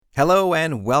Hello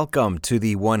and welcome to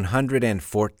the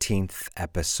 114th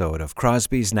episode of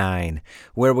Crosby's Nine,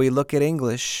 where we look at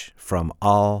English from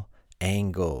all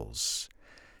angles.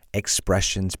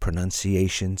 Expressions,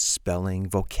 pronunciation, spelling,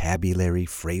 vocabulary,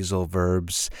 phrasal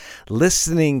verbs,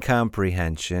 listening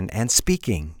comprehension, and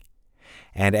speaking.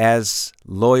 And as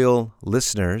loyal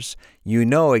listeners, you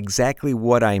know exactly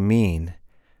what I mean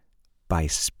by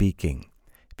speaking.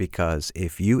 Because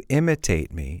if you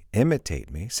imitate me,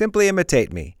 simply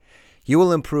imitate me, you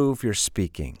will improve your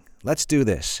speaking. Let's do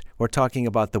this. We're talking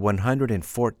about the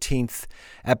 114th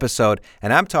episode,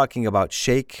 and I'm talking about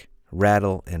shake,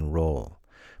 rattle, and roll.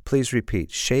 Please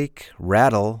repeat, shake,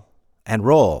 rattle, and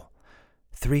roll.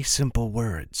 3 simple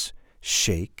words,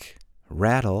 shake,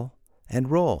 rattle, and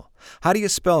roll. How do you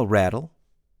spell rattle?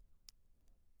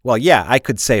 Well, yeah, I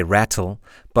could say rattle,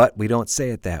 but we don't say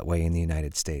it that way in the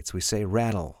United States. We say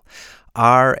rattle.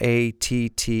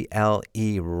 R-A-T-T-L-E,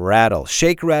 rattle.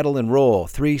 Shake, rattle, and roll.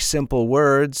 3 simple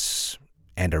words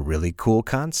and a really cool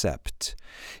concept.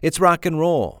 It's rock and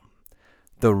roll.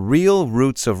 The real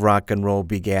roots of rock and roll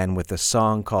began with a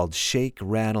song called Shake,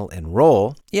 Rattle, and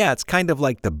Roll. Yeah, it's kind of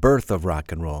like the birth of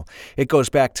rock and roll. It goes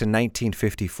back to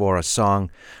 1954, a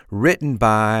song written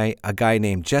by a guy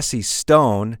named Jesse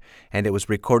Stone, and it was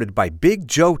recorded by Big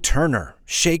Joe Turner,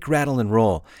 Shake, Rattle, and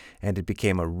Roll, and it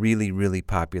became a really, really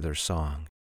popular song.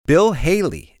 Bill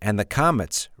Haley and the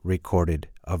Comets recorded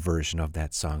a version of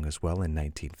that song as well in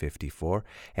 1954,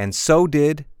 and so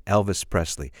did Elvis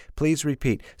Presley. Please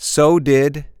repeat, so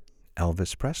did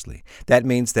Elvis Presley. That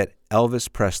means that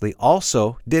Elvis Presley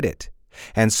also did it,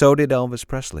 and so did Elvis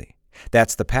Presley.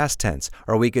 That's the past tense,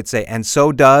 or we could say, and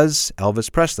so does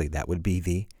Elvis Presley. That would be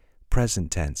the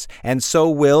present tense. And so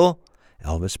will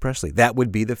Elvis Presley. That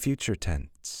would be the future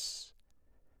tense.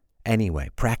 Anyway,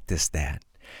 practice that.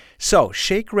 So,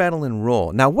 shake, rattle, and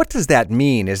roll. Now, what does that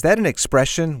mean? Is that an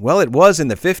expression? Well, it was in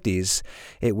the 50s.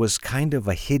 It was kind of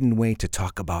a hidden way to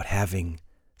talk about having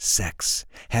sex,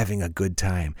 having a good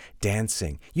time,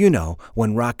 dancing. You know,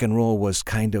 when rock and roll was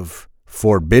kind of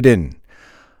forbidden.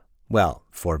 Well,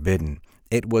 forbidden.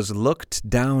 It was looked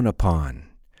down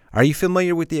upon. Are you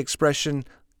familiar with the expression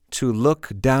to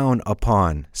look down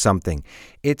upon something?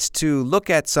 It's to look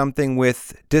at something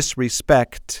with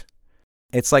disrespect.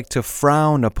 It's like to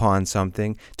frown upon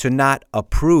something, to not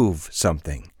approve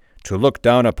something. To look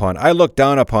down upon. I look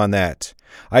down upon that.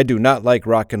 I do not like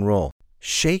rock and roll.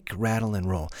 Shake, rattle, and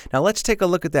roll. Now let's take a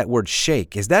look at that word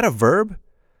shake. Is that a verb?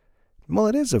 Well,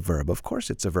 it is a verb. Of course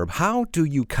it's a verb. How do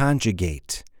you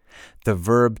conjugate the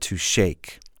verb to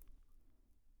shake?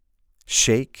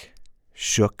 Shake,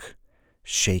 shook,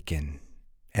 shaken.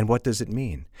 And what does it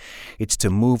mean? It's to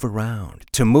move around,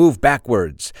 to move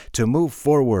backwards, to move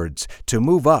forwards, to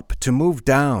move up, to move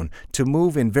down, to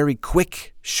move in very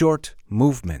quick, short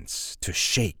movements, to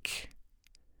shake.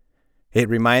 It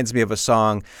reminds me of a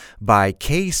song by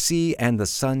KC and the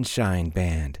Sunshine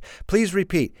Band. Please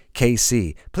repeat,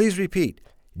 KC. Please repeat,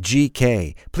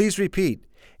 GK. Please repeat,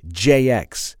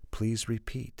 JX. Please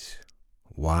repeat,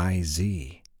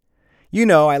 YZ. You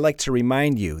know, I like to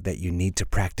remind you that you need to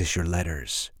practice your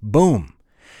letters. Boom.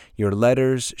 Your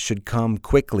letters should come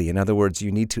quickly. In other words,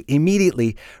 you need to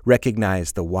immediately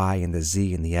recognize the Y and the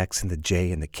Z and the X and the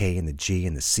J and the K and the G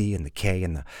and the C and the K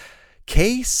and the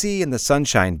KC and the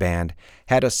Sunshine Band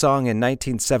had a song in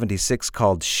 1976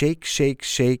 called Shake, Shake,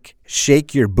 Shake,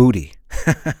 Shake Your Booty.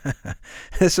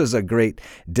 This was a great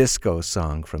disco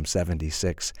song from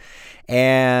 76.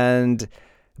 And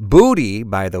booty,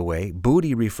 by the way,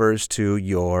 booty refers to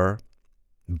your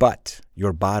butt,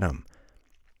 your bottom,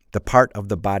 the part of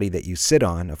the body that you sit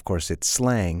on. Of course, it's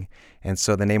slang. And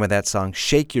so the name of that song,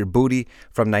 Shake Your Booty,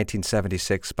 from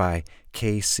 1976 by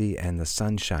KC and the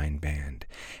Sunshine Band.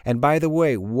 And by the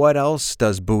way, what else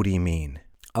does booty mean?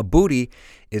 A booty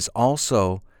is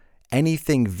also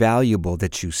anything valuable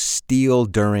that you steal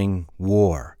during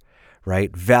war.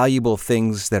 Right? Valuable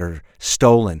things that are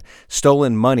stolen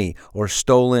money or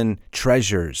stolen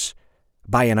treasures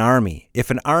by an army. If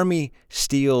an army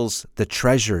steals the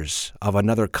treasures of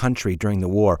another country during the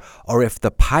war, or if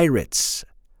the pirates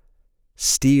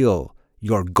steal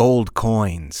your gold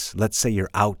coins, let's say you're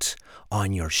out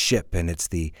on your ship and it's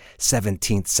the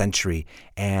 17th century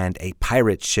and a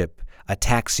pirate ship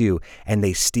attacks you and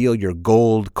they steal your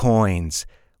gold coins,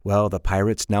 well, the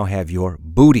pirates now have your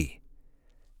booty.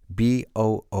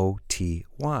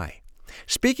 B-O-O-T-Y.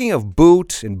 Speaking of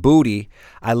boot and booty,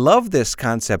 I love this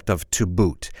concept of to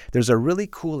boot. There's a really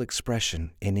cool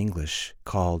expression in English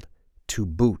called to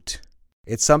boot.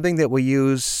 It's something that we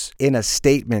use in a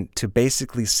statement to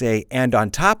basically say, and on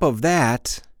top of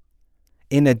that,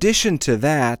 in addition to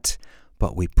that,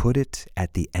 but we put it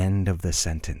at the end of the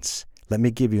sentence. Let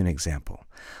me give you an example.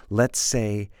 Let's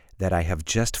say that I have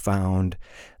just found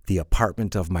the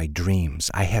apartment of my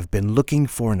dreams. I have been looking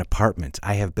for an apartment.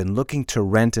 I have been looking to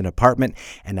rent an apartment,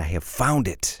 and I have found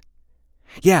it.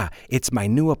 Yeah, it's my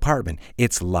new apartment.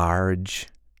 It's large.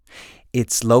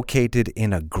 It's located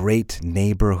in a great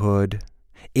neighborhood.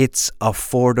 It's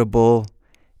affordable,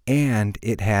 and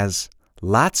it has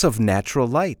lots of natural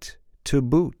light to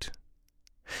boot.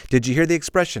 Did you hear the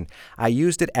expression? I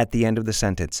used it at the end of the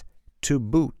sentence. To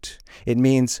boot. It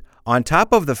means on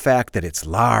top of the fact that it's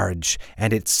large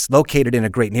and it's located in a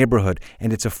great neighborhood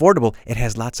and it's affordable, it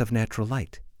has lots of natural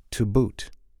light to boot.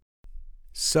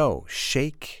 So,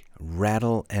 shake,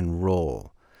 rattle, and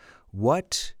roll.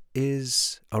 What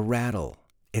is a rattle?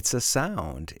 It's a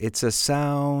sound. It's a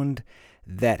sound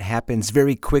that happens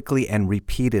very quickly and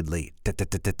repeatedly.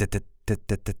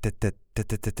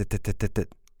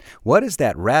 What is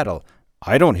that rattle?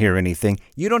 I don't hear anything.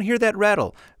 You don't hear that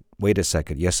rattle. Wait a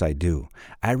second. Yes, I do.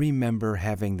 I remember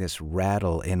having this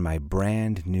rattle in my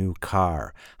brand new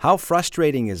car. How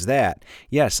frustrating is that?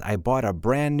 Yes, I bought a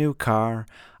brand new car.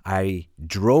 I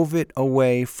drove it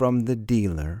away from the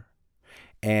dealer,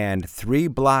 and 3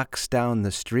 blocks down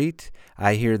the street,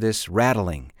 I hear this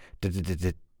rattling.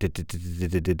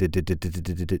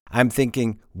 I'm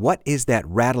thinking, what is that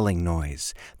rattling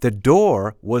noise? The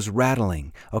door was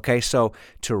rattling. Okay, so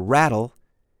to rattle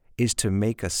is to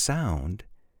make a sound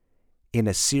in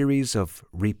a series of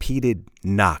repeated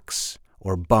knocks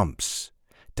or bumps.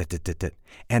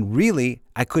 And really,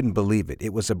 I couldn't believe it.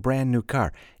 It was a brand new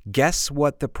car. Guess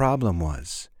what the problem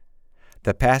was?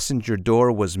 The passenger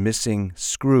door was missing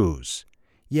screws.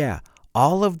 Yeah,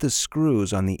 all of the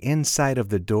screws on the inside of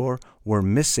the door were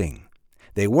missing.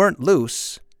 They weren't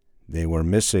loose. They were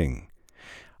missing.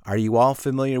 Are you all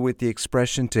familiar with the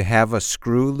expression to have a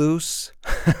screw loose?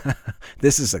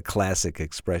 This is a classic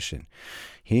expression.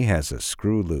 He has a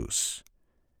screw loose.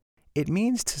 It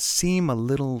means to seem a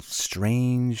little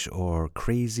strange or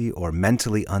crazy or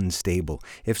mentally unstable.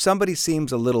 If somebody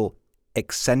seems a little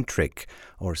eccentric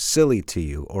or silly to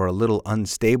you or a little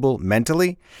unstable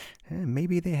mentally,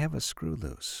 maybe they have a screw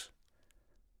loose.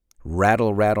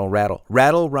 Rattle, rattle, rattle.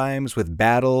 Rattle rhymes with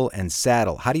battle and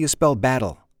saddle. How do you spell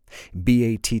battle?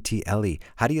 B-A-T-T-L-E.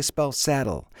 How do you spell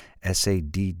saddle?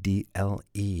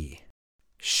 S-A-D-D-L-E.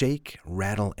 Shake,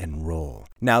 rattle, and roll.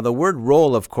 Now, the word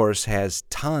roll, of course, has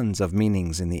tons of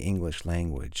meanings in the English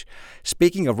language.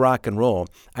 Speaking of rock and roll,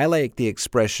 I like the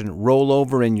expression roll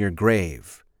over in your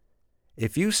grave.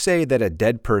 If you say that a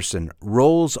dead person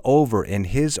rolls over in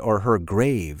his or her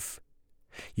grave,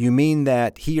 you mean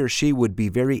that he or she would be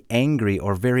very angry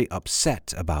or very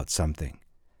upset about something.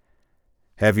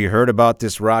 Have you heard about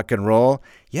this rock and roll?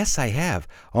 Yes, I have.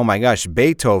 Oh my gosh,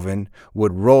 Beethoven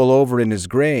would roll over in his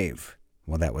grave.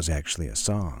 Well, that was actually a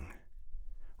song.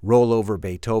 Roll Over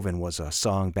Beethoven was a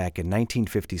song back in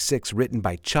 1956 written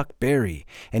by Chuck Berry,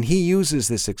 and he uses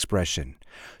this expression.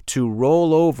 To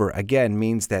roll over, again,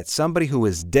 means that somebody who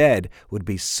is dead would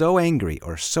be so angry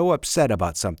or so upset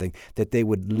about something that they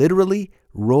would literally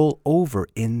roll over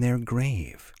in their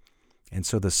grave. And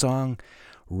so the song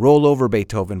Roll Over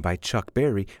Beethoven by Chuck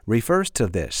Berry refers to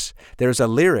this. There's a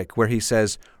lyric where he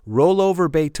says, roll over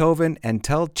Beethoven and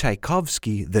tell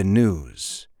Tchaikovsky the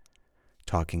news.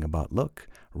 Talking about, look,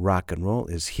 rock and roll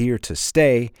is here to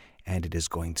stay, and it is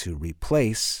going to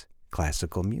replace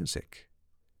classical music.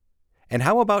 And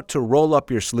how about to roll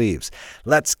up your sleeves?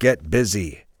 Let's get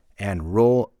busy and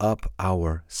roll up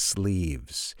our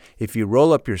sleeves. If you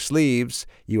roll up your sleeves,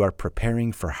 you are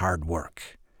preparing for hard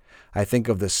work. I think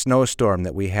of the snowstorm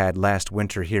that we had last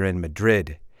winter here in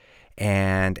Madrid.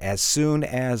 And as soon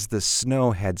as the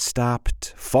snow had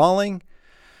stopped falling,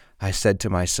 I said to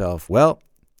myself, well,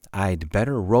 I'd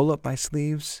better roll up my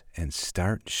sleeves and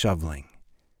start shoveling.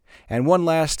 And one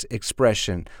last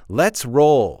expression, let's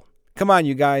roll. Come on,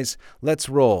 you guys, let's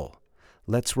roll.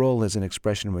 Let's roll is an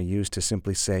expression we use to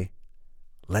simply say,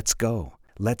 let's go,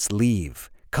 let's leave,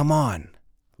 come on,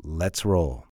 let's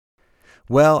roll.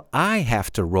 Well, I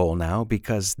have to roll now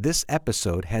because this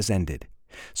episode has ended.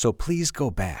 So please go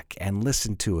back and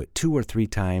listen to it 2 or 3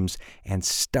 times and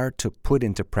start to put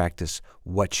into practice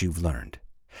what you've learned.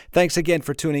 Thanks again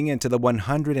for tuning in to the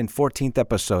 114th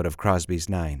episode of Crosby's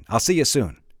 9. I'll see you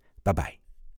soon. Bye-bye.